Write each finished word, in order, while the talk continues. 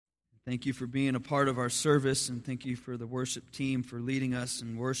Thank you for being a part of our service, and thank you for the worship team for leading us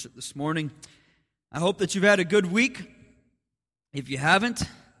in worship this morning. I hope that you've had a good week. If you haven't,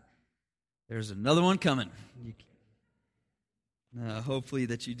 there's another one coming. Hopefully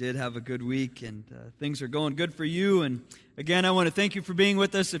that you did have a good week and things are going good for you. And again, I want to thank you for being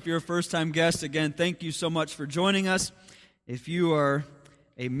with us. If you're a first-time guest, again, thank you so much for joining us. If you are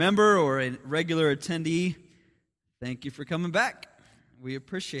a member or a regular attendee, thank you for coming back. We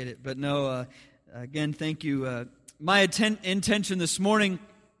appreciate it. But no, again, thank you. My intention this morning,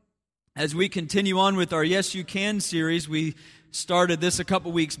 as we continue on with our Yes You Can series, we started this a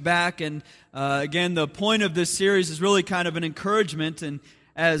couple weeks back, and again, the point of this series is really kind of an encouragement, and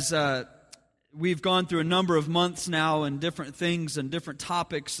as we've gone through a number of months now, and different things and different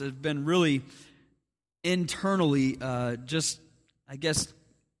topics have been really internally just, I guess,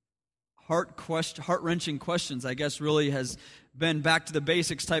 heart-wrenching questions, I guess, really has been back to the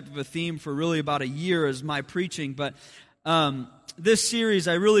basics type of a theme for really about a year as my preaching, but this series,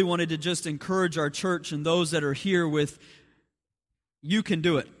 I really wanted to just encourage our church and those that are here with, you can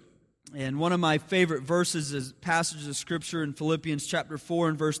do it. And one of my favorite verses is passages of Scripture in Philippians chapter 4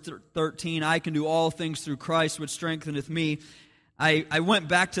 and verse 13, I can do all things through Christ which strengtheneth me. I went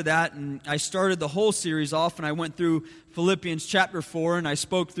back to that, and I started the whole series off, and I went through Philippians chapter 4, and I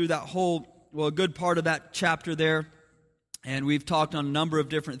spoke through that whole, a good part of that chapter there, and we've talked on a number of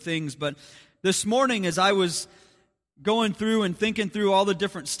different things. But this morning, as I was going through and thinking through all the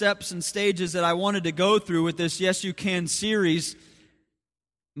different steps and stages that I wanted to go through with this Yes You Can series,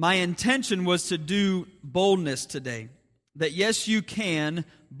 my intention was to do boldness today. That yes, you can,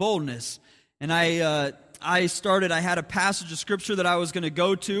 boldness. And I had a passage of Scripture that I was going to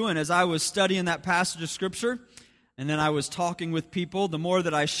go to, and as I was studying that passage of Scripture, and then I was talking with people, the more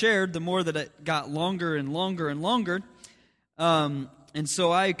that I shared, the more that it got longer and longer and longer. And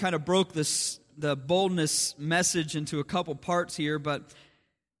so I kind of broke the boldness message into a couple parts here, but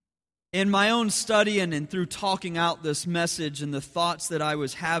in my own study and through talking out this message and the thoughts that I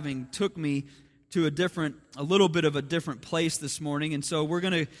was having took me to a little bit of a different place this morning. And so we're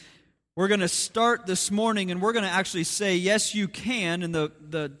going to start this morning, and we're going to actually say, yes, you can. And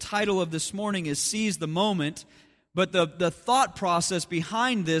the title of this morning is Seize the Moment. But the thought process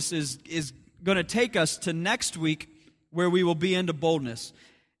behind this is going to take us to next week, where we will be into boldness.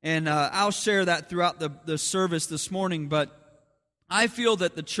 And I'll share that throughout the service this morning. But I feel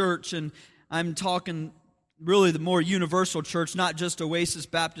that the church, and I'm talking really the more universal church, not just Oasis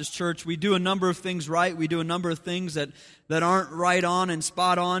Baptist Church, we do a number of things right. We do a number of things that aren't right on and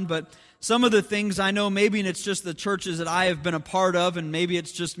spot on. But some of the things I know, maybe it's just the churches that I have been a part of, and maybe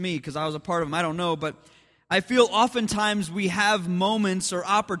it's just me because I was a part of them. I don't know. But I feel oftentimes we have moments or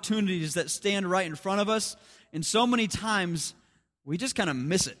opportunities that stand right in front of us, and so many times we just kind of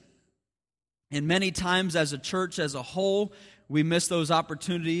miss it. And many times as a church as a whole, we miss those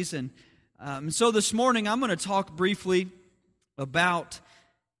opportunities. And so this morning I'm going to talk briefly about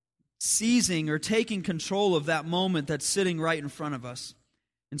seizing or taking control of that moment that's sitting right in front of us.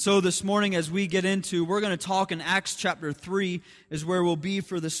 And so this morning as we get into, we're going to talk in Acts chapter 3 is where we'll be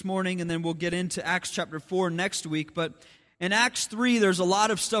for this morning, and then we'll get into Acts chapter 4 next week. But in Acts 3 there's a lot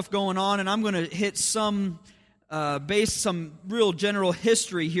of stuff going on, and I'm going to hit some real general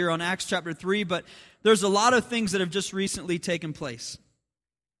history here on Acts chapter 3, but there's a lot of things that have just recently taken place.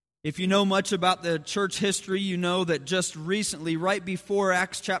 If you know much about the church history, you know that just recently, right before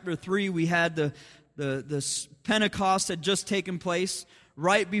Acts chapter 3, we had the Pentecost had just taken place.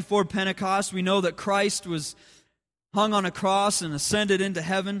 Right before Pentecost, we know that Christ was hung on a cross and ascended into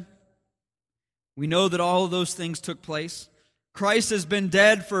heaven. We know that all of those things took place. Christ has been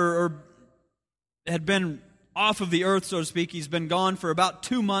dead had been off of the earth, so to speak. He's been gone for about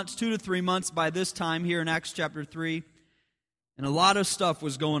 2 to 3 months by this time here in Acts chapter 3. And a lot of stuff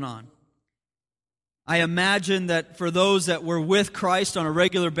was going on. I imagine that for those that were with Christ on a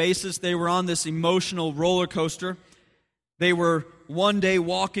regular basis, they were on this emotional roller coaster. They were one day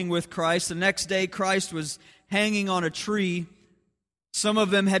walking with Christ. The next day, Christ was hanging on a tree. Some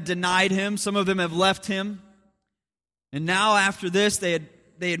of them had denied Him. Some of them have left Him. And now after this,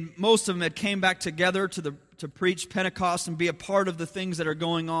 most of them had came back together to preach Pentecost and be a part of the things that are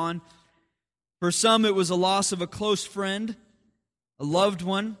going on. For some, it was a loss of a close friend, a loved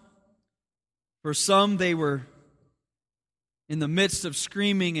one. For some, they were in the midst of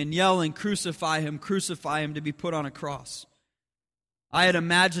screaming and yelling, crucify him, to be put on a cross. I had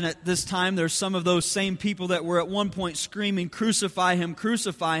imagined at this time there's some of those same people that were at one point screaming, crucify him,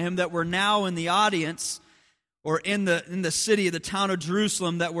 that were now in the audience or in the city, the town of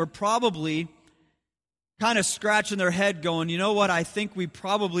Jerusalem, that were probably kind of scratching their head going, you know what, I think we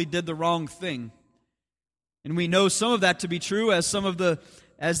probably did the wrong thing. And we know some of that to be true as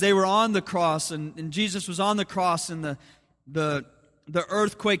they were on the cross and Jesus was on the cross and the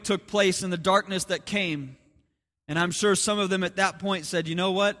earthquake took place and the darkness that came. And I'm sure some of them at that point said, you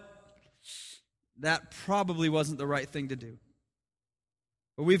know what, that probably wasn't the right thing to do.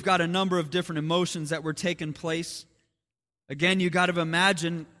 But we've got a number of different emotions that were taking place. Again, you got to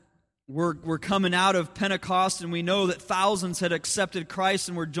imagine we're coming out of Pentecost and we know that thousands had accepted Christ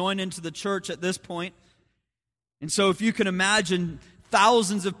and were joined into the church at this point. And so if you can imagine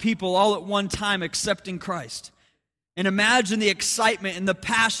thousands of people all at one time accepting Christ, and imagine the excitement and the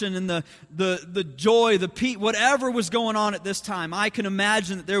passion and the joy, whatever was going on at this time, I can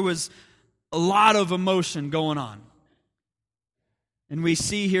imagine that there was a lot of emotion going on. And we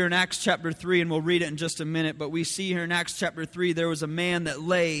see here in Acts chapter 3, and we'll read it in just a minute, but we see here in Acts chapter 3, there was a man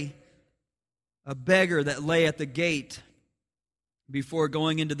a beggar that lay at the gate before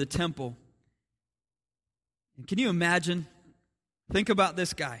going into the temple. And can you imagine? Think about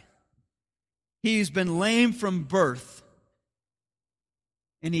this guy. He's been lame from birth.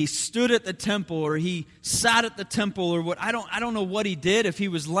 And he stood at the temple, or he sat at the temple, or what. I don't know what he did, if he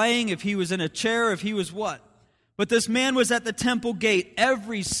was laying, if he was in a chair, if he was what. But this man was at the temple gate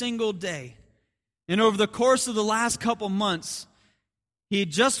every single day. And over the course of the last couple months, he had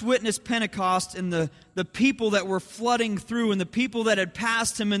just witnessed Pentecost and the people that were flooding through and the people that had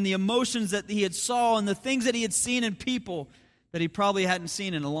passed him and the emotions that he had saw and the things that he had seen in people that he probably hadn't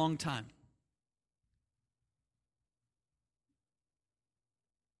seen in a long time.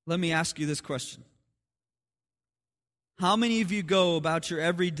 Let me ask you this question. How many of you go about your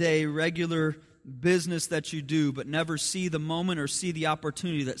everyday, regular business that you do, but never see the moment or see the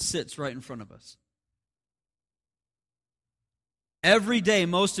opportunity that sits right in front of us? Every day,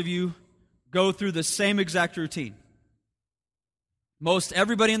 most of you go through the same exact routine.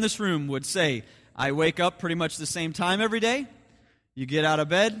 Everybody in this room would say, I wake up pretty much the same time every day. You get out of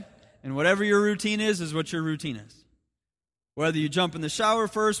bed, and whatever your routine is what your routine is. Whether you jump in the shower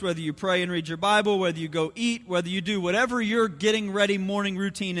first, whether you pray and read your Bible, whether you go eat, whether you do whatever your getting ready morning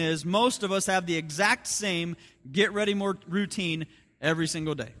routine is, most of us have the exact same get ready routine every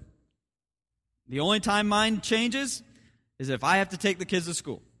single day. The only time mine changes is if I have to take the kids to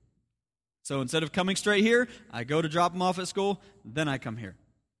school. So instead of coming straight here, I go to drop them off at school, then I come here.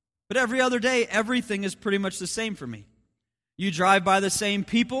 But every other day, everything is pretty much the same for me. You drive by the same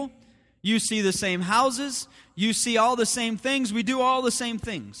people, you see the same houses, you see all the same things, we do all the same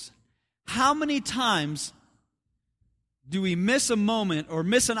things. How many times do we miss a moment or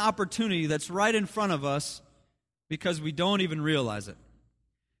miss an opportunity that's right in front of us because we don't even realize it?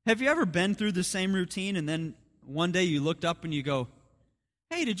 Have you ever been through the same routine and then one day you looked up and you go,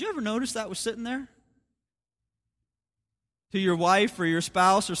 hey, did you ever notice that was sitting there? To your wife or your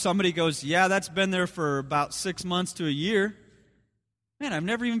spouse or somebody goes, yeah, that's been there for about 6 months to a year. Man, I've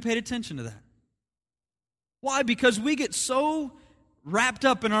never even paid attention to that. Why? Because we get so wrapped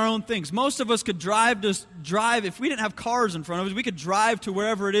up in our own things. Most of us could drive, if we didn't have cars in front of us, we could drive to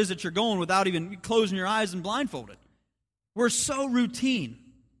wherever it is that you're going without even closing your eyes and blindfolded. We're so routine.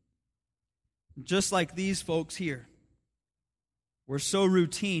 Just like these folks here. We're so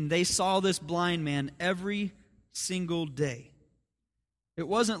routine. They saw this blind man every single day. It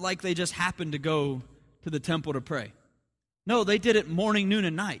wasn't like they just happened to go to the temple to pray. No, they did it morning, noon,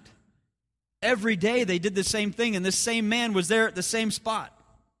 and night. Every day they did the same thing, and this same man was there at the same spot.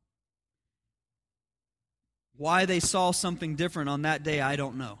 Why they saw something different on that day, I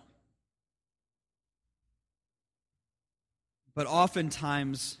don't know. But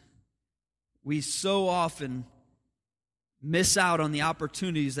oftentimes, we so often miss out on the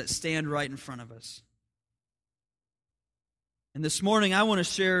opportunities that stand right in front of us. And this morning, I want to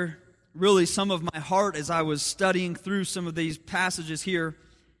share really some of my heart as I was studying through some of these passages here.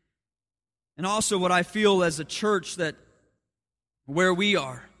 And also what I feel as a church that where we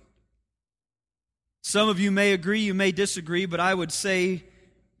are. Some of you may agree, you may disagree, but I would say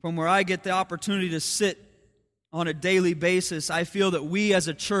from where I get the opportunity to sit on a daily basis, I feel that we as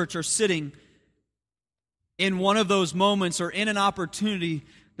a church are sitting in one of those moments or in an opportunity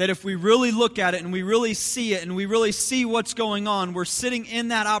that if we really look at it and we really see it and we really see what's going on, we're sitting in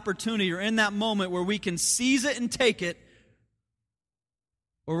that opportunity or in that moment where we can seize it and take it,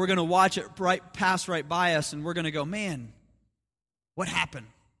 or we're going to watch it pass right by us and we're going to go, man, what happened?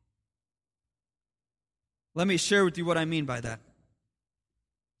 Let me share with you what I mean by that.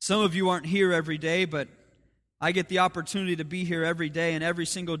 Some of you aren't here every day, but I get the opportunity to be here every day, and every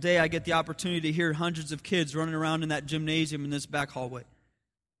single day I get the opportunity to hear hundreds of kids running around in that gymnasium in this back hallway.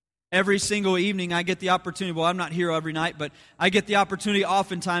 Every single evening I get the opportunity, well, I'm not here every night, but I get the opportunity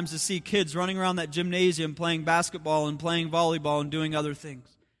oftentimes to see kids running around that gymnasium playing basketball and playing volleyball and doing other things.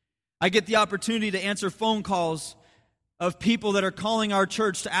 I get the opportunity to answer phone calls of people that are calling our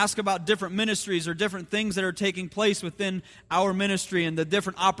church to ask about different ministries or different things that are taking place within our ministry and the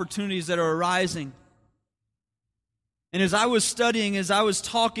different opportunities that are arising. And as I was studying, as I was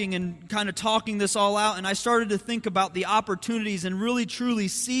talking and kind of talking this all out, and I started to think about the opportunities and really truly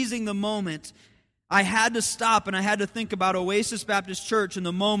seizing the moment, I had to stop and I had to think about Oasis Baptist Church and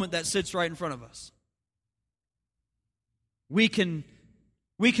the moment that sits right in front of us. We can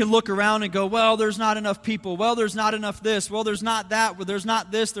look around and go, well, there's not enough people. Well, there's not enough this. Well, there's not that. Well, there's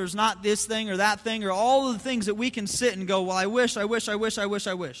not this thing or that thing, or all of the things that we can sit and go, well, I wish.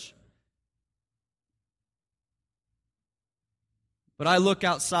 But I look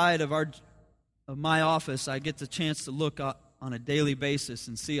outside of my office, I get the chance to look on a daily basis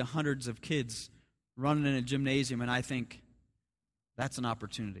and see hundreds of kids running in a gymnasium, and I think, that's an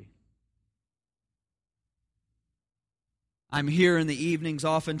opportunity. I'm here in the evenings.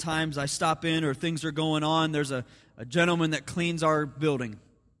 Oftentimes I stop in or things are going on. There's a gentleman that cleans our building.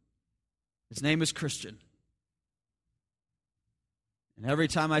 His name is Christian. And every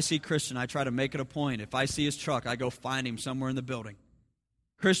time I see Christian, I try to make it a point. If I see his truck, I go find him somewhere in the building.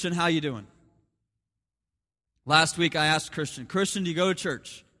 Christian, how you doing? Last week I asked Christian, do you go to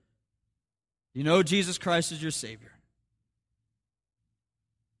church? Do you know Jesus Christ is your Savior?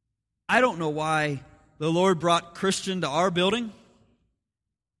 I don't know why the Lord brought Christian to our building.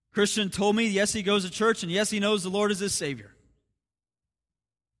 Christian told me, yes, he goes to church, and yes, he knows the Lord is his Savior.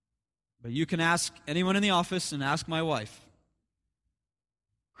 But you can ask anyone in the office and ask my wife.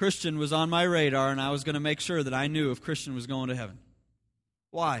 Christian was on my radar, and I was going to make sure that I knew if Christian was going to heaven.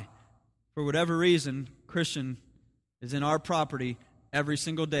 Why? For whatever reason, Christian is in our property every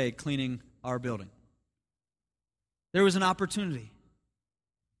single day cleaning our building. There was an opportunity.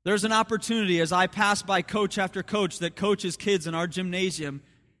 There's an opportunity as I pass by coach after coach that coaches kids in our gymnasium.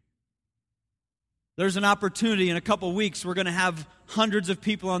 There's an opportunity in a couple weeks. We're going to have hundreds of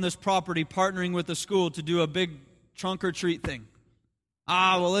people on this property partnering with the school to do a big trunk or treat thing.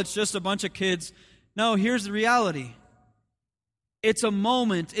 Well, it's just a bunch of kids. No, here's the reality. It's a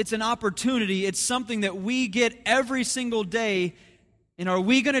moment. It's an opportunity. It's something that we get every single day. And are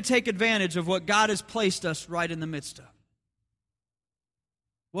we going to take advantage of what God has placed us right in the midst of?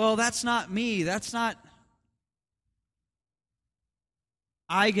 Well, that's not me.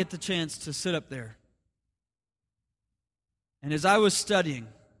 I get the chance to sit up there. And as I was studying,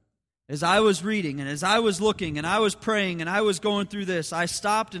 as I was reading, and as I was looking, and I was praying, and I was going through this, I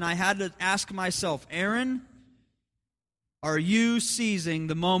stopped and I had to ask myself, Aaron, are you seizing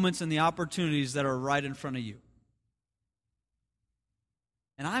the moments and the opportunities that are right in front of you?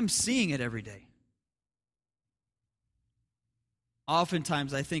 And I'm seeing it every day.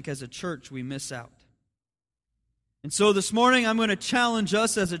 Oftentimes, I think as a church, we miss out. And so this morning, I'm going to challenge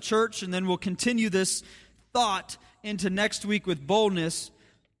us as a church, and then we'll continue this thought into next week with boldness.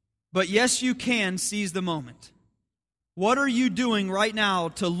 But yes, you can seize the moment. What are you doing right now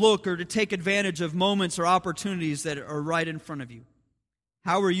to look or to take advantage of moments or opportunities that are right in front of you?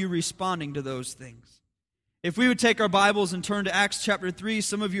 How are you responding to those things? If we would take our Bibles and turn to Acts chapter 3,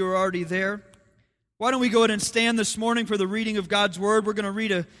 some of you are already there. Why don't we go ahead and stand this morning for the reading of God's Word? We're going to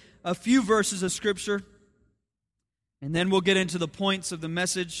read a few verses of Scripture, and then we'll get into the points of the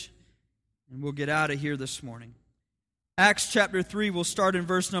message, and we'll get out of here this morning. Acts chapter 3, we'll start in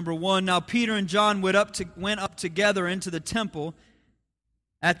verse number 1. Now Peter and John went up together into the temple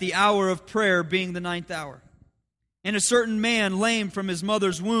at the hour of prayer, being the 9th hour. And a certain man, lame from his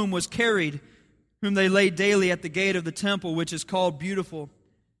mother's womb, was carried, whom they laid daily at the gate of the temple, which is called Beautiful,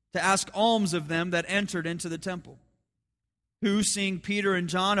 to ask alms of them that entered into the temple. Who, seeing Peter and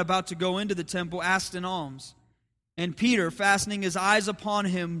John about to go into the temple, asked an alms. And Peter, fastening his eyes upon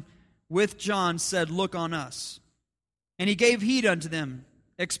him with John, said, Look on us. And he gave heed unto them,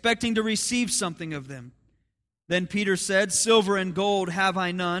 expecting to receive something of them. Then Peter said, Silver and gold have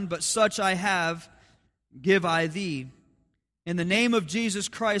I none, but such I have, give I thee. In the name of Jesus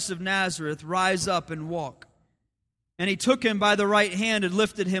Christ of Nazareth, rise up and walk. And he took him by the right hand and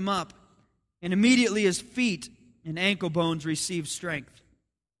lifted him up. And immediately his feet and ankle bones received strength.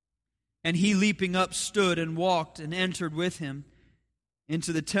 And he, leaping up, stood and walked and entered with him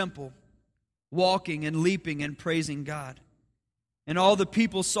into the temple, walking and leaping and praising God. And all the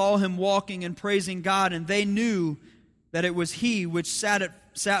people saw him walking and praising God, and they knew that it was he which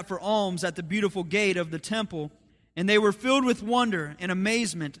sat for alms at the beautiful gate of the temple. And they were filled with wonder and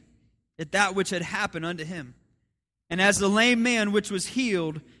amazement at that which had happened unto him. And as the lame man which was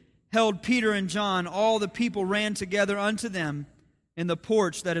healed held Peter and John, all the people ran together unto them in the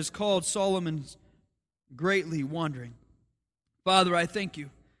porch that is called Solomon's, greatly wondering. Father, I thank you.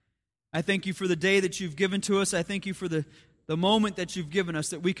 I thank you for the day that you've given to us. I thank you for the moment that you've given us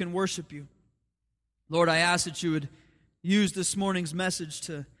that we can worship you. Lord, I ask that you would use this morning's message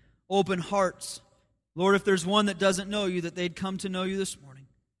to open hearts. Lord, if there's one that doesn't know you, that they'd come to know you this morning.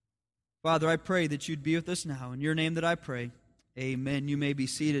 Father, I pray that you'd be with us now. In your name that I pray, amen. You may be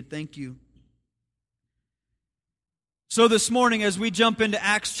seated. Thank you. So this morning, as we jump into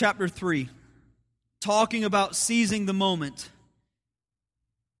Acts chapter 3, talking about seizing the moment,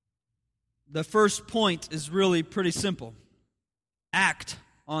 the first point is really pretty simple. Act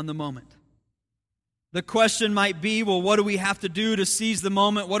on the moment. The question might be, well, what do we have to do to seize the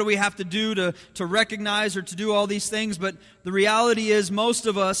moment? What do we have to do to recognize or to do all these things? But the reality is most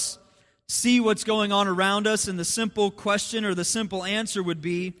of us see what's going on around us, and the simple question or the simple answer would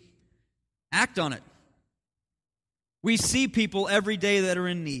be, act on it. We see people every day that are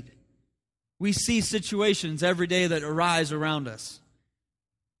in need. We see situations every day that arise around us.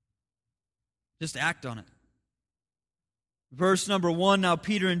 Just act on it. Verse number 1, now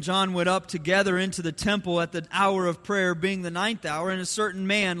Peter and John went up together into the temple at the hour of prayer, being the 9th hour, and a certain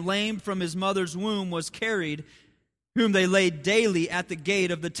man, lame from his mother's womb, was carried, whom they laid daily at the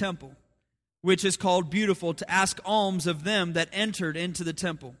gate of the temple, which is called Beautiful, to ask alms of them that entered into the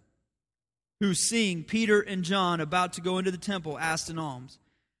temple, who, seeing Peter and John about to go into the temple, asked an alms.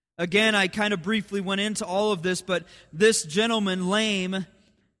 Again, I kind of briefly went into all of this, but this gentleman, lame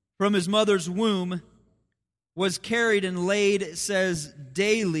from his mother's womb, was carried and laid, it says,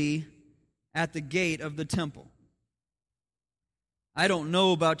 daily at the gate of the temple. I don't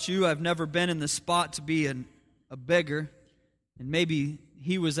know about you. I've never been in the spot to be a beggar. And maybe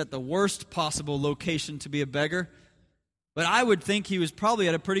he was at the worst possible location to be a beggar. But I would think he was probably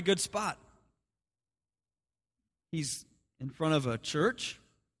at a pretty good spot. He's in front of a church.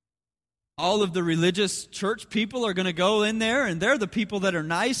 All of the religious church people are going to go in there, and they're the people that are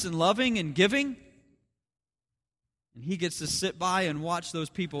nice and loving and giving. And he gets to sit by and watch those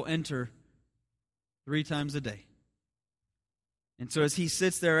people enter 3 times a day. And so as he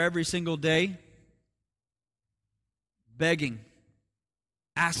sits there every single day, begging,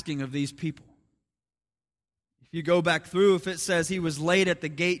 asking of these people. If you go back through, if it says he was laid at the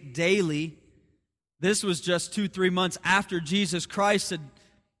gate daily, this was just 2-3 months after Jesus Christ had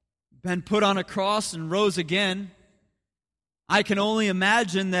been put on a cross and rose again. I can only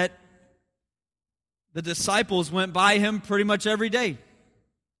imagine that the disciples went by him pretty much every day.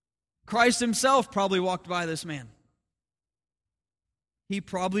 Christ himself probably walked by this man. He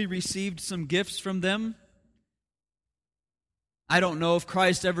probably received some gifts from them. I don't know if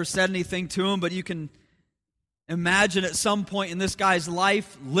Christ ever said anything to him, but you can imagine at some point in this guy's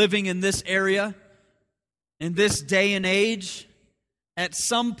life, living in this area, in this day and age, at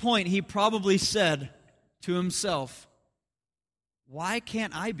some point he probably said to himself, why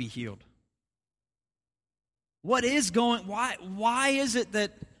can't I be healed? What is going, why is it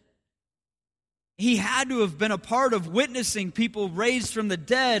that he had to have been a part of witnessing people raised from the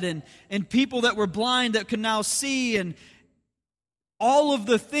dead and people that were blind that could now see, and all of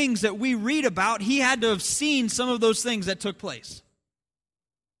the things that we read about, he had to have seen some of those things that took place.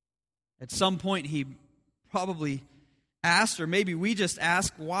 At some point he probably asked, or maybe we just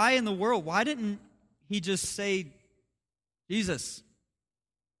ask, why in the world? Why didn't he just say, Jesus,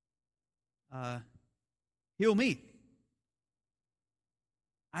 heal me?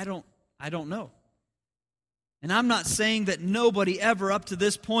 I don't know. And I'm not saying that nobody ever up to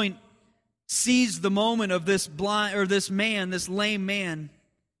this point seized the moment of this blind or this man, this lame man.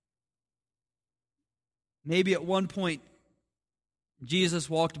 Maybe at one point Jesus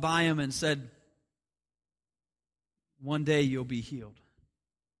walked by him and said, one day you'll be healed.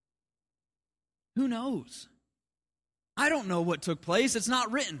 Who knows? I don't know what took place. It's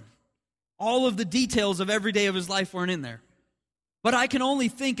not written. All of the details of every day of his life weren't in there. But I can only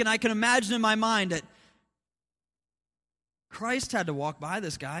think and I can imagine in my mind that Christ had to walk by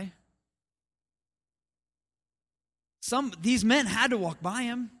this guy. These men had to walk by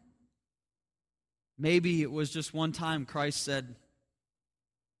him. Maybe it was just one time Christ said,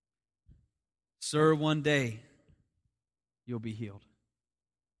 "Sir, one day you'll be healed.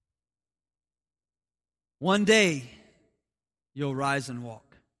 One day you'll rise and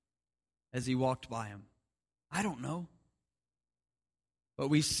walk," as he walked by him. I don't know. But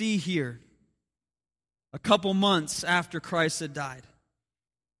we see here, a couple months after Christ had died,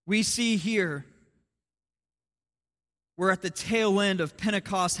 we see here, we're at the tail end of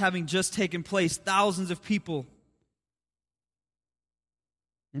Pentecost having just taken place. Thousands of people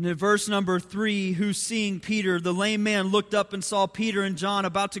And in verse number 3, who seeing Peter, the lame man looked up and saw Peter and John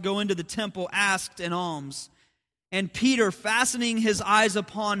about to go into the temple, asked an alms. And Peter, fastening his eyes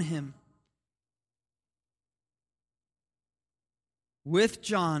upon him, with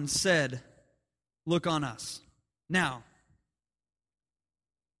John said, "Look on us." Now,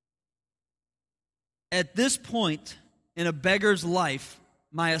 at this point in a beggar's life,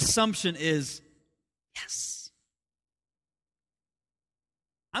 my assumption is, yes,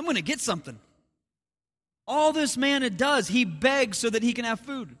 I'm going to get something. All this man does, he begs so that he can have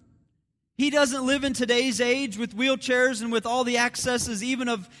food. He doesn't live in today's age with wheelchairs and with all the accesses even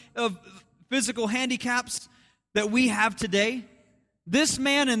of physical handicaps that we have today. This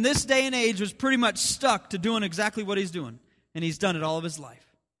man in this day and age was pretty much stuck to doing exactly what he's doing. And he's done it all of his life.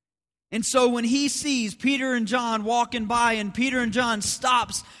 And so when he sees Peter and John walking by, and Peter and John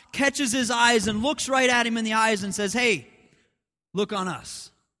stops, catches his eyes and looks right at him in the eyes and says, "Hey, look on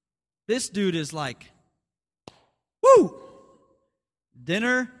us." This dude is like, woo!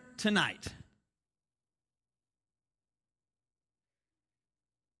 Dinner tonight.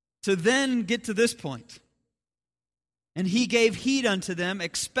 To then get to this point. And he gave heed unto them,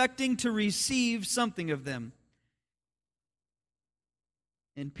 expecting to receive something of them.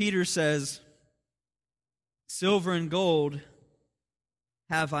 And Peter says, "Silver and gold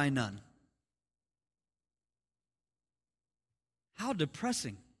have I none." How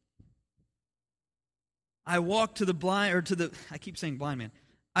depressing. I walk to the blind, I keep saying blind man.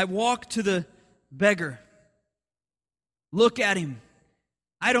 I walk to the beggar. Look at him.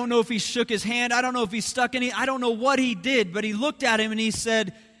 I don't know if he shook his hand. I don't know if he stuck any. I don't know what he did, but he looked at him and he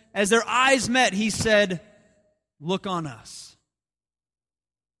said, as their eyes met, he said, "Look on us."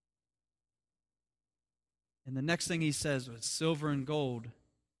 And the next thing he says was, "Silver and gold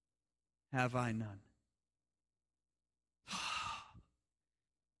have I none."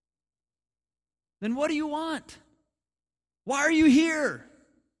 Then what do you want? Why are you here?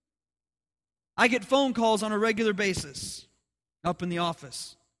 I get phone calls on a regular basis up in the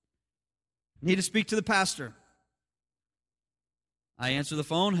office. Need to speak to the pastor. I answer the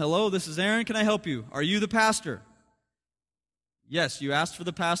phone. "Hello, this is Aaron. Can I help you? Are you the pastor?" "Yes, you asked for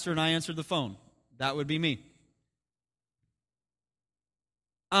the pastor and I answered the phone." That would be me.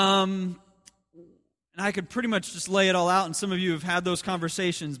 And I could pretty much just lay it all out, and some of you have had those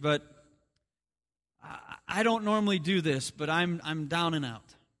conversations, but I don't normally do this, but I'm down and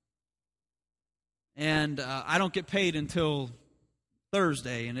out. And I don't get paid until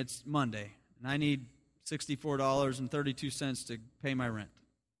Thursday, and it's Monday. And I need $64.32 to pay my rent,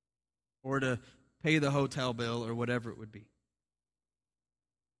 or to pay the hotel bill, or whatever it would be.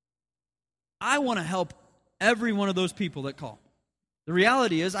 I want to help every one of those people that call. The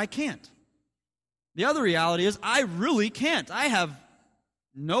reality is I can't. The other reality is I really can't. I have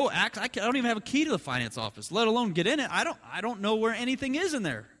no access. I don't even have a key to the finance office, let alone get in it. I don't know where anything is in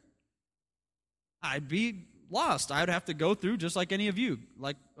there. I'd be lost. I'd have to go through just like any of you,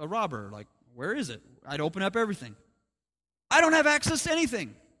 like a robber. Like, where is it? I'd open up everything. I don't have access to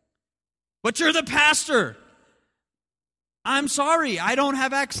anything. But you're the pastor. I'm sorry, I don't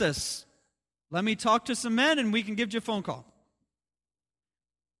have access. Let me talk to some men and we can give you a phone call.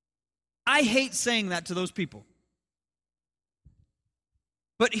 I hate saying that to those people.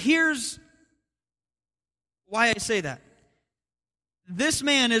 But here's why I say that. This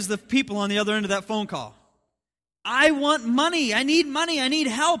man is the people on the other end of that phone call. I want money. I need money. I need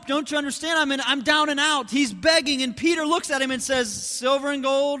help. Don't you understand? I'm down and out. He's begging, and Peter looks at him and says, "Silver and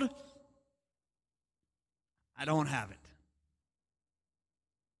gold, I don't have it."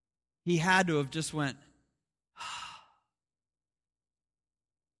 He had to have just went,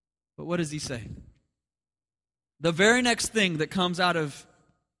 but what does he say? The very next thing that comes out of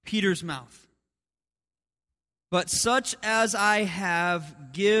Peter's mouth. "But such as I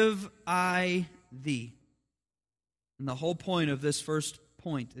have, give I thee." And the whole point of this first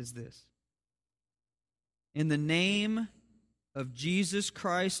point is this: in the name of Jesus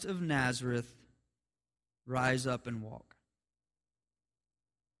Christ of Nazareth, rise up and walk.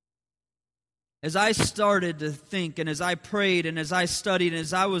 As I started to think, and as I prayed, and as I studied, and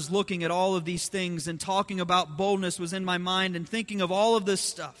as I was looking at all of these things, and talking about boldness was in my mind, and thinking of all of this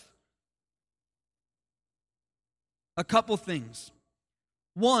stuff, a couple things.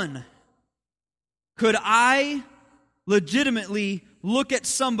 One, could I legitimately look at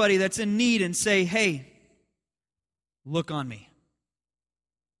somebody that's in need and say, "Hey, look on me"?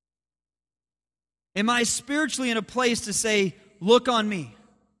 Am I spiritually in a place to say, "Look on me"?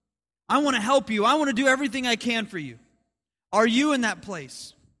 I want to help you. I want to do everything I can for you. Are you in that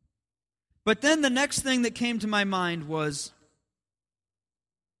place? But then the next thing that came to my mind was,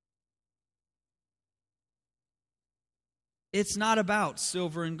 it's not about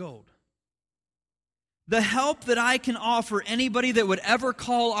silver and gold. The help that I can offer anybody that would ever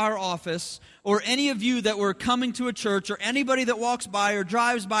call our office, or any of you that were coming to a church, or anybody that walks by or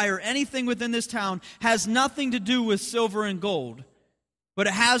drives by or anything within this town, has nothing to do with silver and gold. But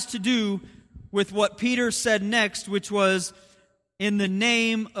it has to do with what Peter said next, which was, in the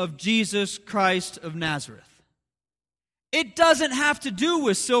name of Jesus Christ of Nazareth. It doesn't have to do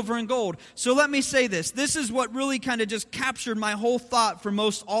with silver and gold. So let me say this. This is what really kind of just captured my whole thought for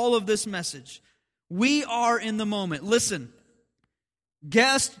most all of this message. We are in the moment. Listen,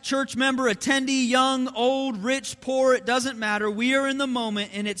 guest, church member, attendee, young, old, rich, poor, it doesn't matter. We are in the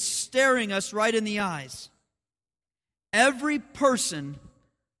moment, and it's staring us right in the eyes. Every person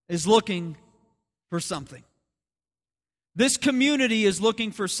is looking for something. This community is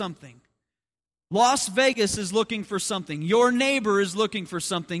looking for something. Las Vegas is looking for something. Your neighbor is looking for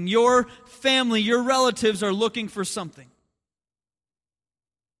something. Your family, your relatives are looking for something.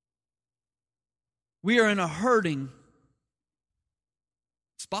 We are in a hurting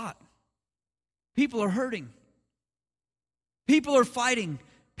spot. People are hurting. People are fighting.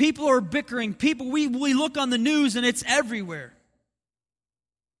 People are bickering. We look on the news and it's everywhere.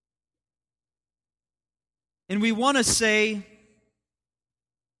 And we want to say,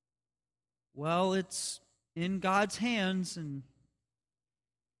 well, it's in God's hands, and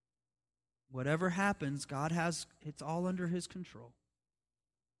whatever happens, it's all under His control.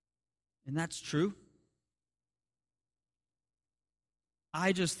 And that's true.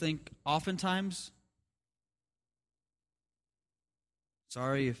 I just think oftentimes,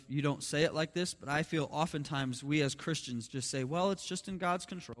 sorry if you don't say it like this, but I feel oftentimes we as Christians just say, well, it's just in God's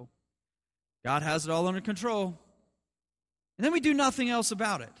control. God has it all under control. And then we do nothing else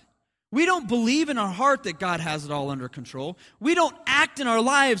about it. We don't believe in our heart that God has it all under control. We don't act in our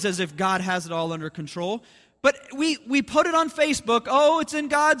lives as if God has it all under control. But we put it on Facebook, oh, it's in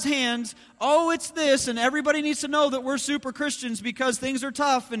God's hands, oh, it's this, and everybody needs to know that we're super Christians because things are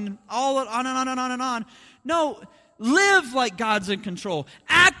tough, and all on and on and on and on. No, live like God's in control.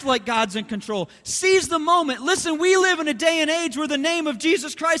 Act like God's in control. Seize the moment. Listen, we live in a day and age where the name of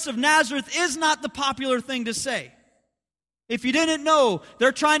Jesus Christ of Nazareth is not the popular thing to say. If you didn't know,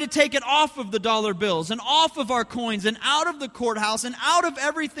 they're trying to take it off of the dollar bills and off of our coins and out of the courthouse and out of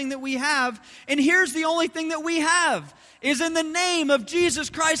everything that we have. And here's the only thing that we have is in the name of Jesus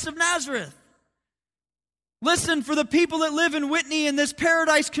Christ of Nazareth. Listen, for the people that live in Whitney in this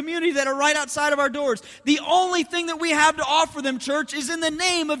paradise community that are right outside of our doors, the only thing that we have to offer them, church, is in the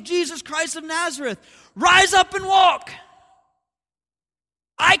name of Jesus Christ of Nazareth. Rise up and walk.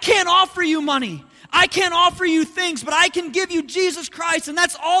 I can't offer you money. I can't offer you things, but I can give you Jesus Christ, and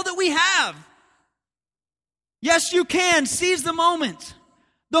that's all that we have. Yes, you can. Seize the moment.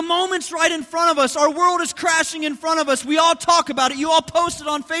 The moment's right in front of us. Our world is crashing in front of us. We all talk about it. You all post it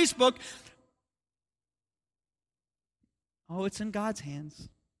on Facebook. Oh, it's in God's hands.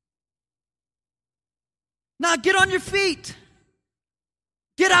 Now get on your feet.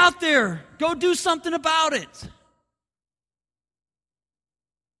 Get out there. Go do something about it.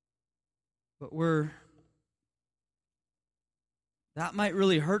 But that might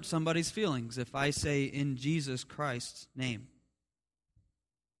really hurt somebody's feelings if I say in Jesus Christ's name.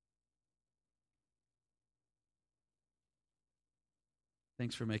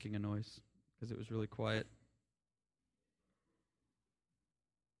 Thanks for making a noise, because it was really quiet.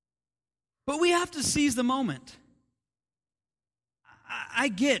 But we have to seize the moment.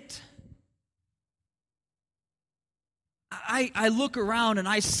 I look around and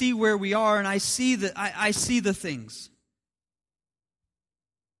I see where we are, and I see the things.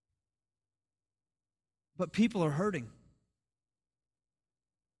 But people are hurting.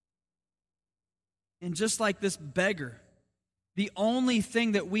 And just like this beggar, the only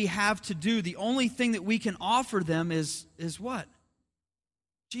thing that we have to do, the only thing that we can offer them is what?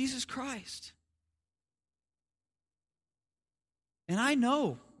 Jesus Christ. And I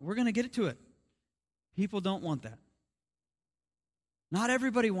know, we're going to get to it. People don't want that. Not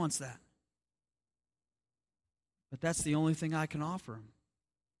everybody wants that. But that's the only thing I can offer them.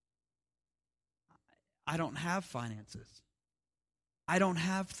 I don't have finances. I don't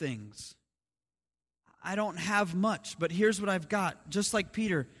have things. I don't have much, but here's what I've got. Just like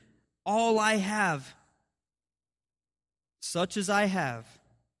Peter, all I have, such as I have,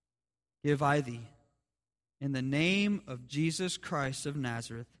 give I thee. In the name of Jesus Christ of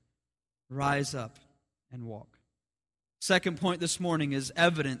Nazareth, rise up and walk. Second point this morning is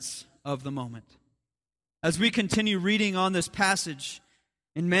evidence of the moment. As we continue reading on this passage,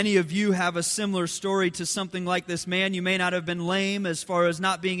 and many of you have a similar story to something like this man, you may not have been lame as far as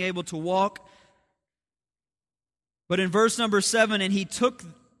not being able to walk, But in verse number 7, and he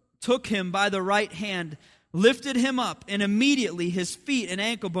took him by the right hand, lifted him up, and immediately his feet and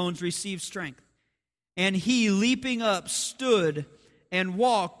ankle bones received strength. And he, leaping up, stood and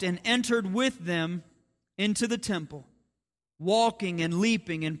walked and entered with them into the temple, walking and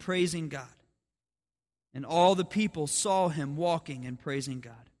leaping and praising God. And all the people saw him walking and praising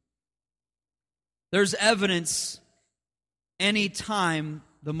God. There's evidence any time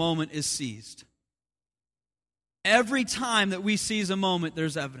the moment is seized. Every time that we seize a moment,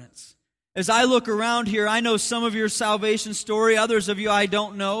 there's evidence. As I look around here, I know some of your salvation story, others of you I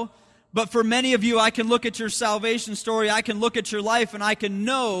don't know. But for many of you, I can look at your salvation story, I can look at your life, and I can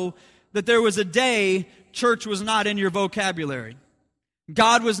know that there was a day church was not in your vocabulary.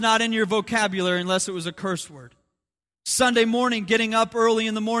 God was not in your vocabulary unless it was a curse word. Sunday morning, getting up early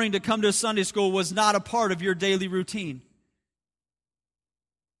in the morning to come to Sunday school was not a part of your daily routine.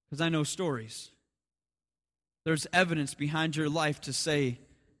 Because I know stories. There's evidence behind your life to say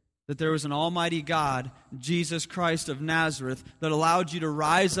that there was an almighty God, Jesus Christ of Nazareth, that allowed you to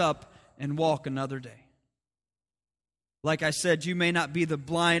rise up and walk another day. Like I said, you may not be the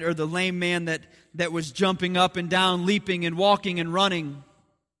blind or the lame man that was jumping up and down, leaping and walking and running.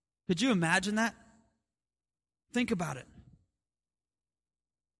 Could you imagine that? Think about it.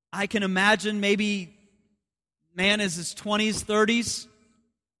 I can imagine maybe man in his 20s, 30s,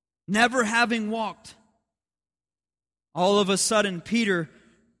 never having walked. All of a sudden, Peter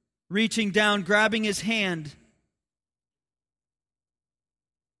reaching down, grabbing his hand.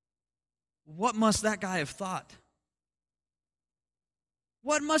 What must that guy have thought?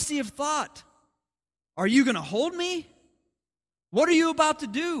 What must he have thought? Are you going to hold me? What are you about to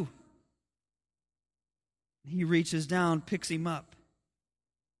do? He reaches down, picks him up.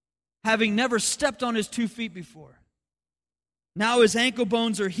 Having never stepped on his 2 feet before. Now his ankle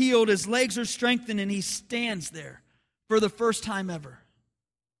bones are healed, his legs are strengthened, and he stands there for the first time ever.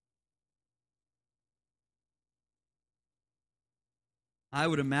 I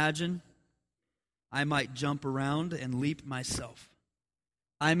would imagine I might jump around and leap myself.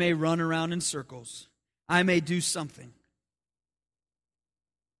 I may run around in circles. I may do something.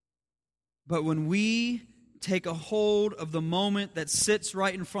 But when we take a hold of the moment that sits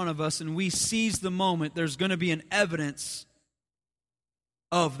right in front of us and we seize the moment, there's going to be an evidence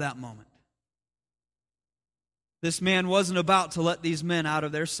of that moment. This man wasn't about to let these men out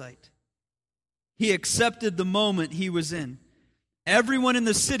of their sight. He accepted the moment he was in. Everyone in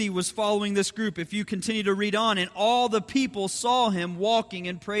the city was following this group, if you continue to read on, and all the people saw him walking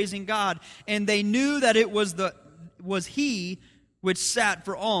and praising God, and they knew that it was he which sat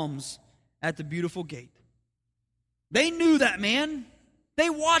for alms at the beautiful gate. They knew that man. They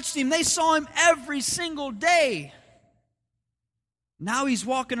watched him. They saw him every single day. Now he's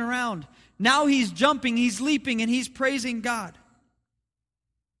walking around. Now he's jumping, he's leaping, and he's praising God.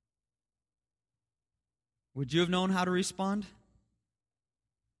 Would you have known how to respond?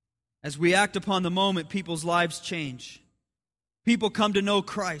 As we act upon the moment, people's lives change. People come to know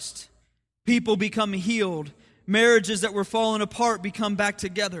Christ. People become healed. Marriages that were falling apart become back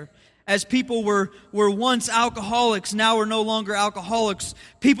together. As people were once alcoholics, now are no longer alcoholics.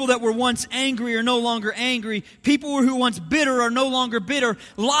 People that were once angry are no longer angry. People who were once bitter are no longer bitter.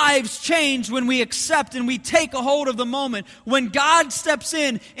 Lives change when we accept and we take a hold of the moment. When God steps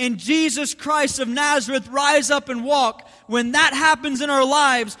in and Jesus Christ of Nazareth rise up and walk, when that happens in our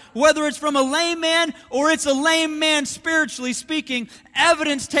lives, whether it's from a lame man or it's a lame man spiritually speaking,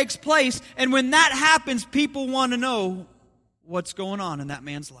 evidence takes place. And when that happens, people want to know what's going on in that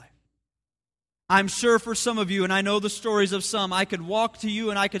man's life. I'm sure for some of you, and I know the stories of some, I could walk to you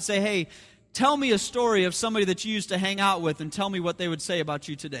and I could say, hey, tell me a story of somebody that you used to hang out with and tell me what they would say about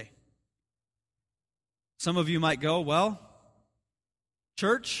you today. Some of you might go, well,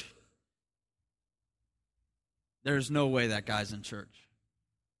 church? There's no way that guy's in church.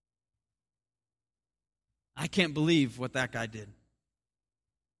 I can't believe what that guy did.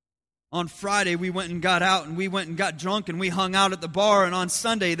 On Friday, we went and got out and we went and got drunk and we hung out at the bar. And on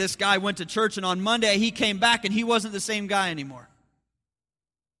Sunday, this guy went to church. And on Monday, he came back and he wasn't the same guy anymore.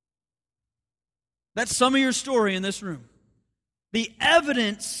 That's some of your story in this room. The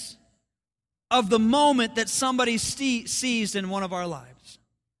evidence of the moment that somebody seized in one of our lives.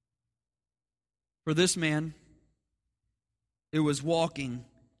 For this man, it was walking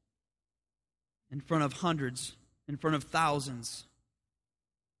in front of hundreds, in front of thousands.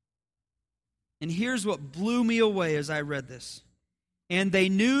 And here's what blew me away as I read this. And they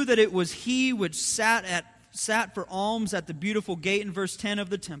knew that it was he which sat for alms at the beautiful gate in verse 10 of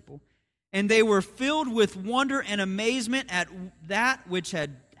the temple. And they were filled with wonder and amazement at that which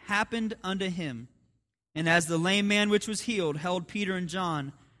had happened unto him. And as the lame man which was healed held Peter and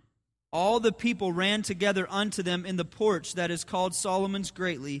John, all the people ran together unto them in the porch that is called Solomon's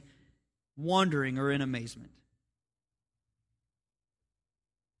greatly, wondering or in amazement.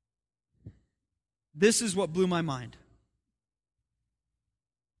 This is what blew my mind.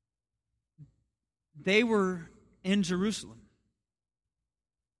 They were in Jerusalem.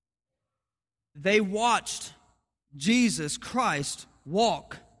 They watched Jesus Christ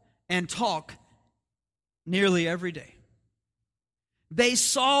walk and talk nearly every day. They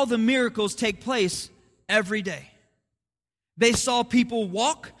saw the miracles take place every day. They saw people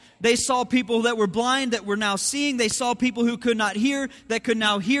walk. They saw people that were blind that were now seeing. They saw people who could not hear that could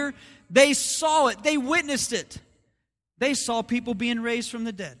now hear. They saw it. They witnessed it. They saw people being raised from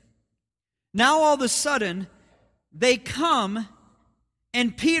the dead. Now all of a sudden, they come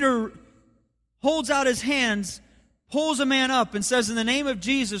and Peter holds out his hands, pulls a man up and says, in the name of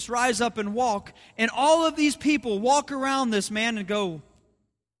Jesus, rise up and walk. And all of these people walk around this man and go,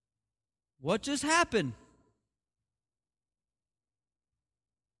 what just happened?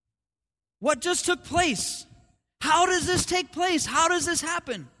 What just took place? How does this take place? How does this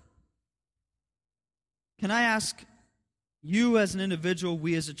happen? Can I ask you as an individual,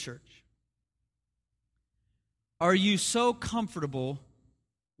 we as a church, are you so comfortable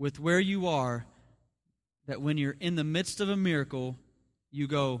with where you are that when you're in the midst of a miracle, you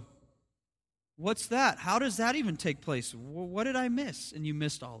go, what's that? How does that even take place? What did I miss? And you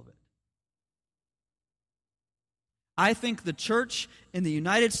missed all of it. I think the church in the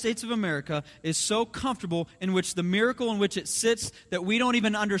United States of America is so comfortable in which the miracle in which it sits that we don't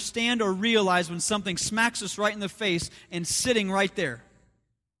even understand or realize when something smacks us right in the face and sitting right there.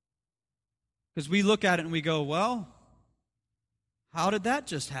 Because we look at it and we go, well, how did that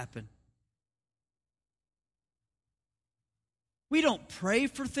just happen? We don't pray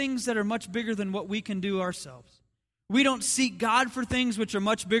for things that are much bigger than what we can do ourselves. We don't seek God for things which are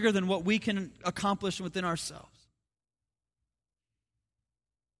much bigger than what we can accomplish within ourselves.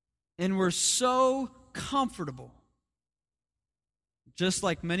 And we're so comfortable, just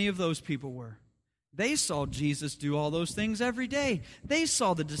like many of those people were. They saw Jesus do all those things every day. They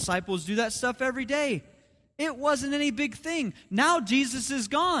saw the disciples do that stuff every day. It wasn't any big thing. Now Jesus is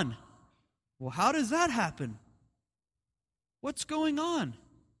gone. Well, how does that happen? What's going on?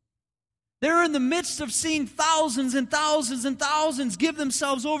 They're in the midst of seeing thousands and thousands and thousands give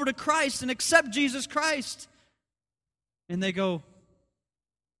themselves over to Christ and accept Jesus Christ. And they go,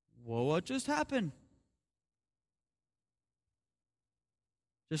 well, what just happened?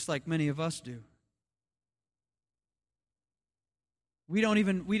 Just like many of us do. We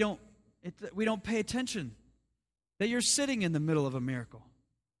don't pay attention that you're sitting in the middle of a miracle.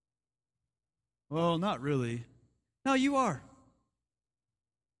 Well, not really. No, you are.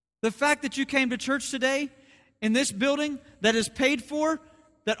 The fact that you came to church today in this building that is paid for,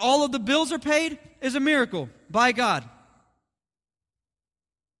 that all of the bills are paid, is a miracle by God.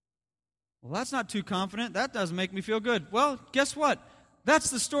 Well, that's not too confident. That doesn't make me feel good. Well, guess what?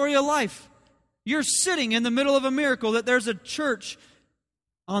 That's the story of life. You're sitting in the middle of a miracle that there's a church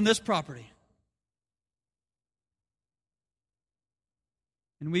on this property.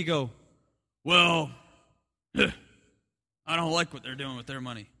 And we go, well, I don't like what they're doing with their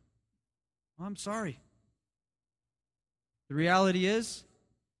money. Well, I'm sorry. The reality is,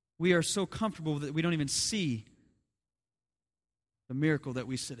 we are so comfortable that we don't even see the miracle that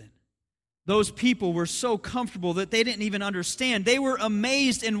we sit in. Those people were so comfortable that they didn't even understand. They were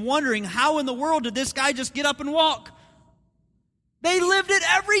amazed and wondering, how in the world did this guy just get up and walk? They lived it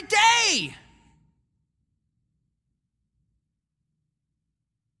every day.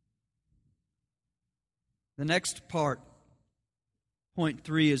 The next part, point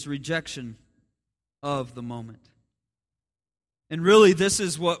 3, is rejection of the moment. And really, this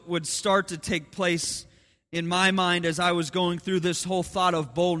is what would start to take place in my mind as I was going through this whole thought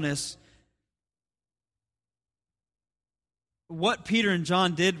of boldness. What Peter and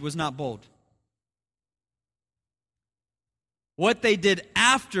John did was not bold. What they did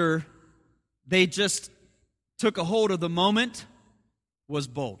after they just took a hold of the moment was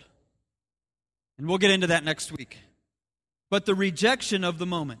bold. And we'll get into that next week. But the rejection of the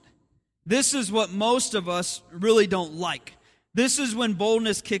moment. This is what most of us really don't like. This is when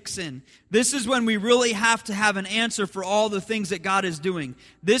boldness kicks in. This is when we really have to have an answer for all the things that God is doing.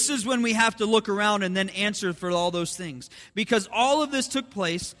 This is when we have to look around and then answer for all those things. Because all of this took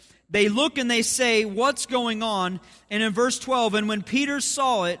place. They look and they say, what's going on? And in verse 12, and when Peter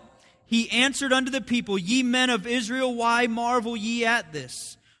saw it, he answered unto the people, ye men of Israel, why marvel ye at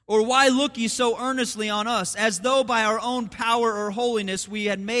this? Or why look ye so earnestly on us, as though by our own power or holiness we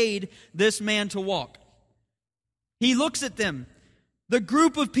had made this man to walk? He looks at them, the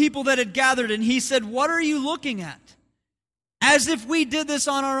group of people that had gathered, and he said, "What are you looking at? As if we did this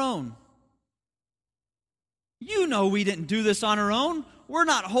on our own. You know we didn't do this on our own. We're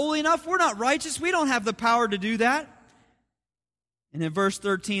not holy enough. We're not righteous. We don't have the power to do that." And in verse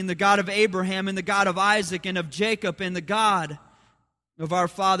 13, "The God of Abraham and the God of Isaac and of Jacob and the God of our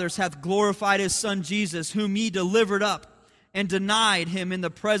fathers hath glorified his Son Jesus, whom ye delivered up and denied him in the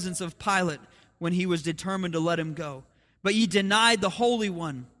presence of Pilate when he was determined to let him go. But ye denied the Holy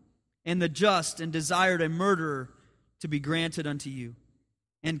One and the just, and desired a murderer to be granted unto you,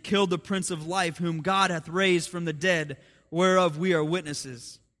 and killed the Prince of Life, whom God hath raised from the dead, whereof we are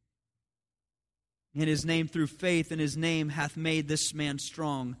witnesses. And his name, through faith in his name, hath made this man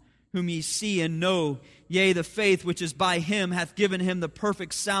strong, whom ye see and know. Yea, the faith which is by him hath given him the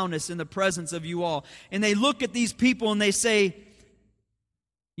perfect soundness in the presence of you all." And they look at these people and they say,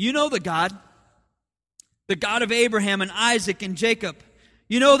 "You know the God of Abraham and Isaac and Jacob.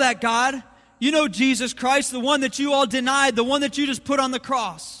 You know that God. You know Jesus Christ, the one that you all denied, the one that you just put on the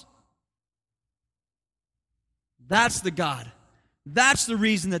cross. That's the God. That's the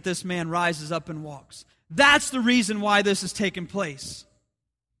reason that this man rises up and walks. That's the reason why this has taken place.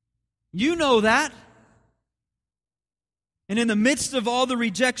 You know that." And in the midst of all the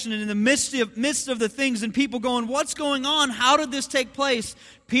rejection, and in the midst of the things and people going, "What's going on? How did this take place?"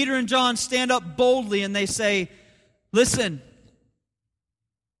 Peter and John stand up boldly and they say, "Listen,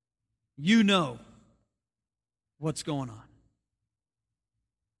 you know what's going on."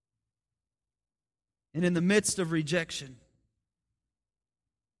 And in the midst of rejection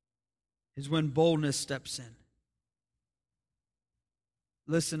is when boldness steps in.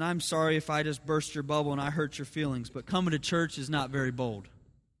 Listen, I'm sorry if I just burst your bubble and I hurt your feelings, but coming to church is not very bold.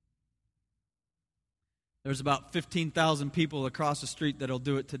 There's about 15,000 people across the street that'll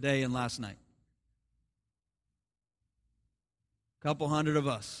do it today and last night. A couple hundred of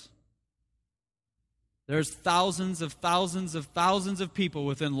us. There's thousands of people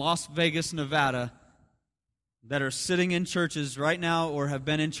within Las Vegas, Nevada that are sitting in churches right now or have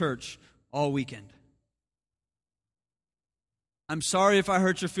been in church all weekend. I'm sorry if I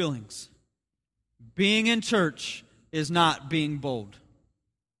hurt your feelings. Being in church is not being bold.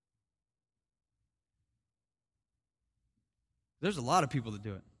 There's a lot of people that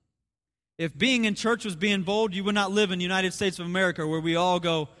do it. If being in church was being bold, you would not live in the United States of America where we all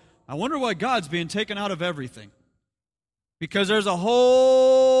go, "I wonder why God's being taken out of everything." Because there's a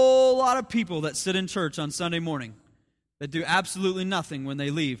whole lot of people that sit in church on Sunday morning that do absolutely nothing when they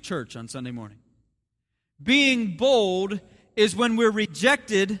leave church on Sunday morning. Being bold is when we're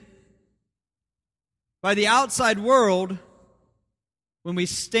rejected by the outside world, when we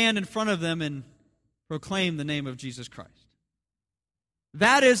stand in front of them and proclaim the name of Jesus Christ.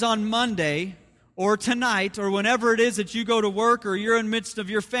 That is on Monday or tonight or whenever it is that you go to work or you're in the midst of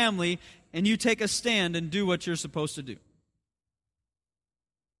your family and you take a stand and do what you're supposed to do.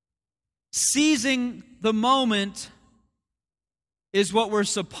 Seizing the moment is what we're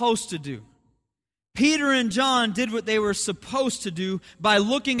supposed to do. Peter and John did what they were supposed to do by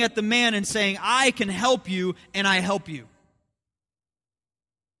looking at the man and saying, "I can help you, and I help you."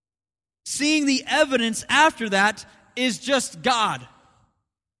 Seeing the evidence after that is just God.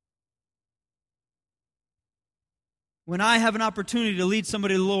 When I have an opportunity to lead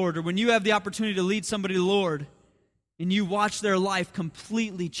somebody to the Lord, or when you have the opportunity to lead somebody to the Lord, and you watch their life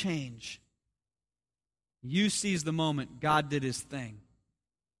completely change, you seize the moment God did His thing.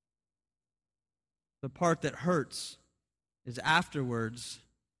 The part that hurts is afterwards,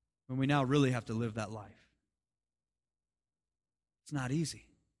 when we now really have to live that life. It's not easy.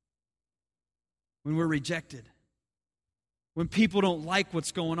 When we're rejected, when people don't like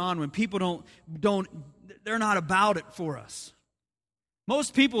what's going on, when people they're not about it for us.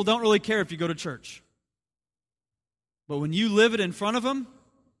 Most people don't really care if you go to church. But when you live it in front of them,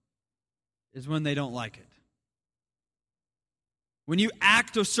 is when they don't like it. When you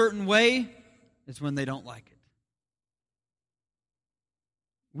act a certain way, is when they don't like it.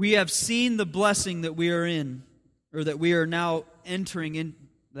 We have seen the blessing that we are in, or that we are now entering in.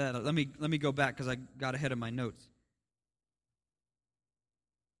 Let me go back because I got ahead of my notes.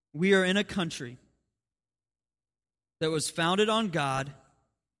 We are in a country that was founded on God,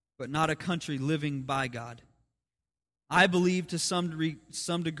 but not a country living by God. I believe to some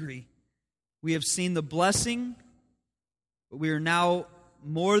degree we have seen the blessing, but we are now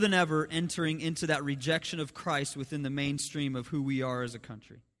more than ever entering into that rejection of Christ within the mainstream of who we are as a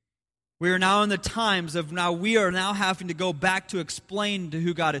country. We are now in the times of we are now having to go back to explain to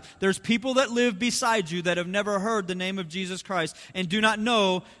who God is. There's people that live beside you that have never heard the name of Jesus Christ and do not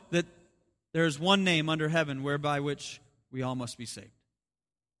know that there is one name under heaven whereby which we all must be saved.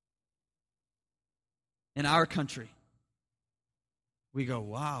 In our country, we go,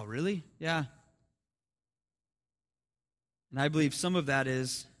 wow, really? Yeah. And I believe some of that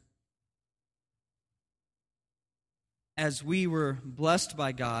is, as we were blessed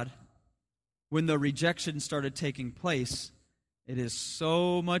by God, when the rejection started taking place, it is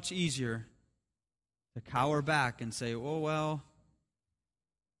so much easier to cower back and say, oh, well,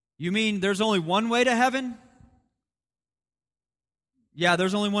 you mean there's only one way to heaven? Yeah,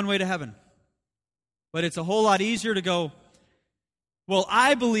 there's only one way to heaven. But it's a whole lot easier to go, well,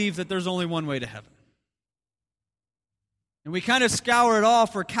 I believe that there's only one way to heaven. And we kind of scour it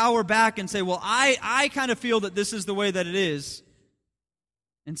off or cower back and say, well, I kind of feel that this is the way that it is,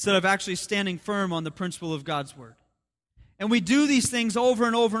 instead of actually standing firm on the principle of God's Word. And we do these things over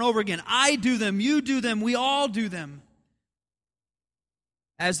and over and over again. I do them, you do them, we all do them.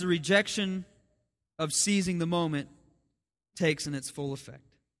 As the rejection of seizing the moment takes in its full effect.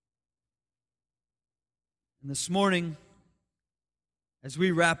 And this morning, as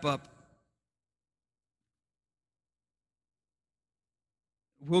we wrap up,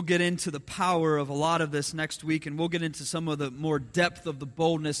 we'll get into the power of a lot of this next week, and we'll get into some of the more depth of the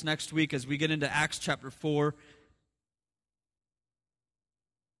boldness next week as we get into Acts chapter 4.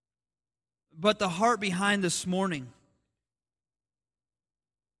 But the heart behind this morning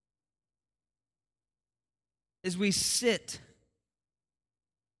is we sit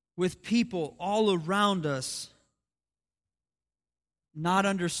with people all around us not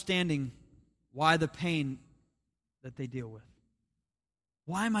understanding why the pain that they deal with.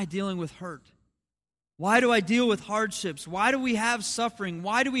 Why am I dealing with hurt? Why do I deal with hardships? Why do we have suffering?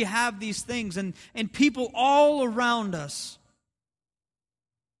 Why do we have these things? And people all around us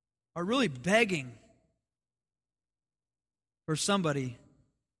are really begging for somebody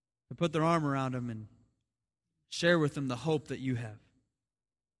to put their arm around them and share with them the hope that you have.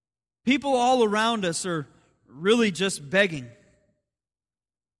 People all around us are really just begging.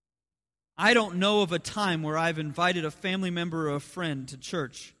 I don't know of a time where I've invited a family member or a friend to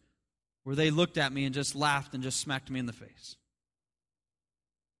church where they looked at me and just laughed and just smacked me in the face.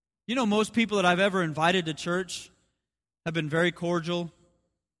 You know, most people that I've ever invited to church have been very cordial,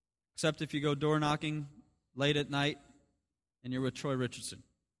 except if you go door knocking late at night and you're with Troy Richardson.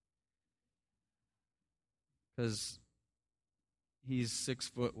 Because he's 6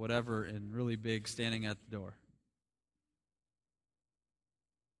 foot whatever and really big standing at the door.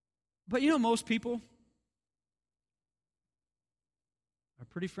 But you know, most people are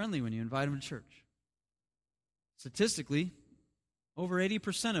pretty friendly when you invite them to church. Statistically, over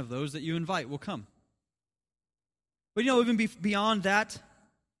 80% of those that you invite will come. But you know, even beyond that,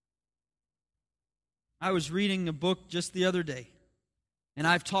 I was reading a book just the other day, and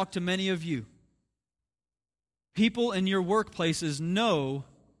I've talked to many of you. People in your workplaces know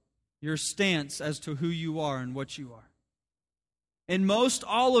your stance as to who you are and what you are. And most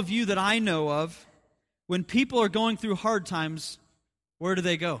all of you that I know of, when people are going through hard times, where do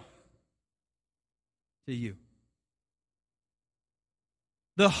they go? To you.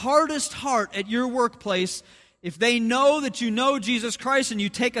 The hardest heart at your workplace, if they know that you know Jesus Christ and you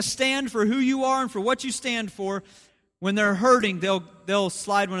take a stand for who you are and for what you stand for, when they're hurting, they'll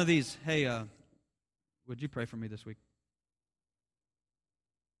slide one of these. Hey, would you pray for me this week?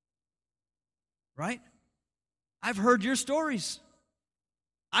 Right? I've heard your stories.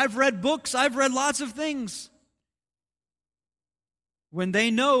 I've read books. I've read lots of things. When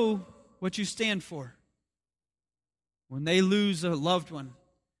they know what you stand for, when they lose a loved one,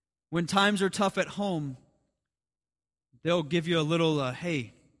 when times are tough at home, they'll give you a little,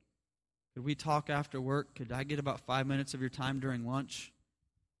 hey, could we talk after work? Could I get about 5 minutes of your time during lunch?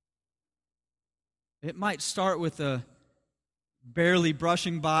 It might start with a barely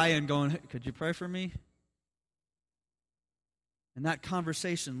brushing by and going, hey, could you pray for me? And that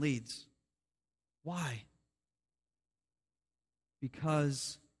conversation leads. Why?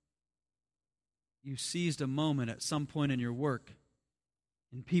 Because you seized a moment at some point in your work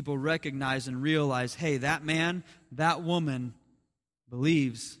and people recognize and realize, hey, that man, that woman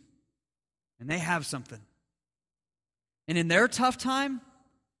believes and they have something. And in their tough time,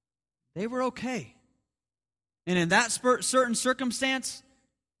 they were okay. And in that certain circumstance,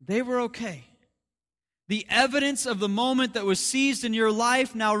 they were okay. The evidence of the moment that was seized in your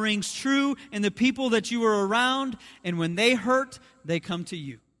life now rings true in the people that you were around, and when they hurt, they come to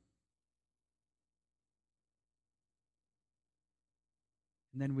you.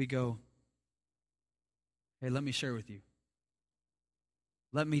 And then we go, hey, let me share with you.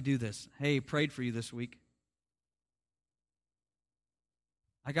 Let me do this. Hey, prayed for you this week.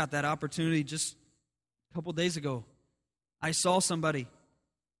 I got that opportunity just a couple days ago. I saw somebody.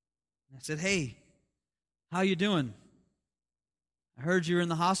 I said, "Hey, how you doing? I heard you were in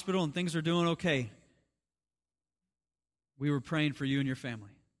the hospital and things are doing okay. We were praying for you and your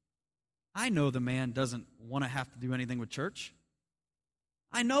family." I know the man doesn't want to have to do anything with church.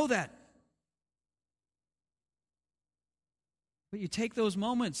 I know that. But you take those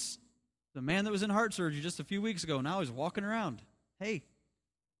moments. The man that was in heart surgery just a few weeks ago, now he's walking around. "Hey,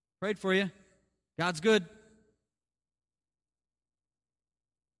 prayed for you. God's good."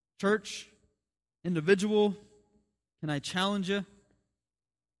 Church, individual, can I challenge you?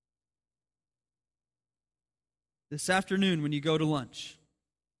 This afternoon when you go to lunch,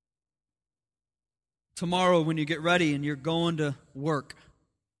 tomorrow when you get ready and you're going to work,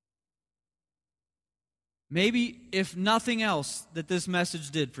 maybe if nothing else that this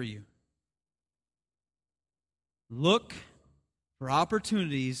message did for you, look for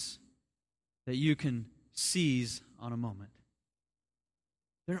opportunities that you can seize on a moment.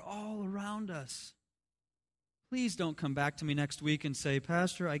 They're all around us. Please don't come back to me next week and say,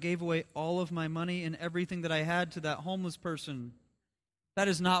 "Pastor, I gave away all of my money and everything that I had to that homeless person." That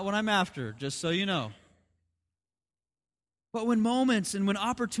is not what I'm after, just so you know. But when moments and when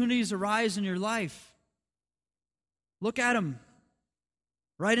opportunities arise in your life, look at them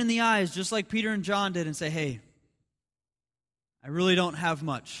right in the eyes, just like Peter and John did, and say, "Hey, I really don't have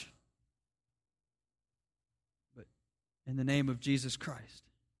much, but in the name of Jesus Christ."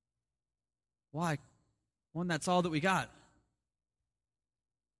 Why? One, that's all that we got.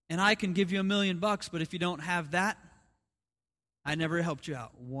 And I can give you $1 million, but if you don't have that, I never helped you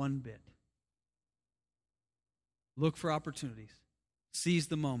out one bit. Look for opportunities. Seize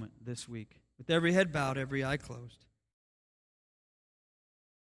the moment this week. With every head bowed, every eye closed.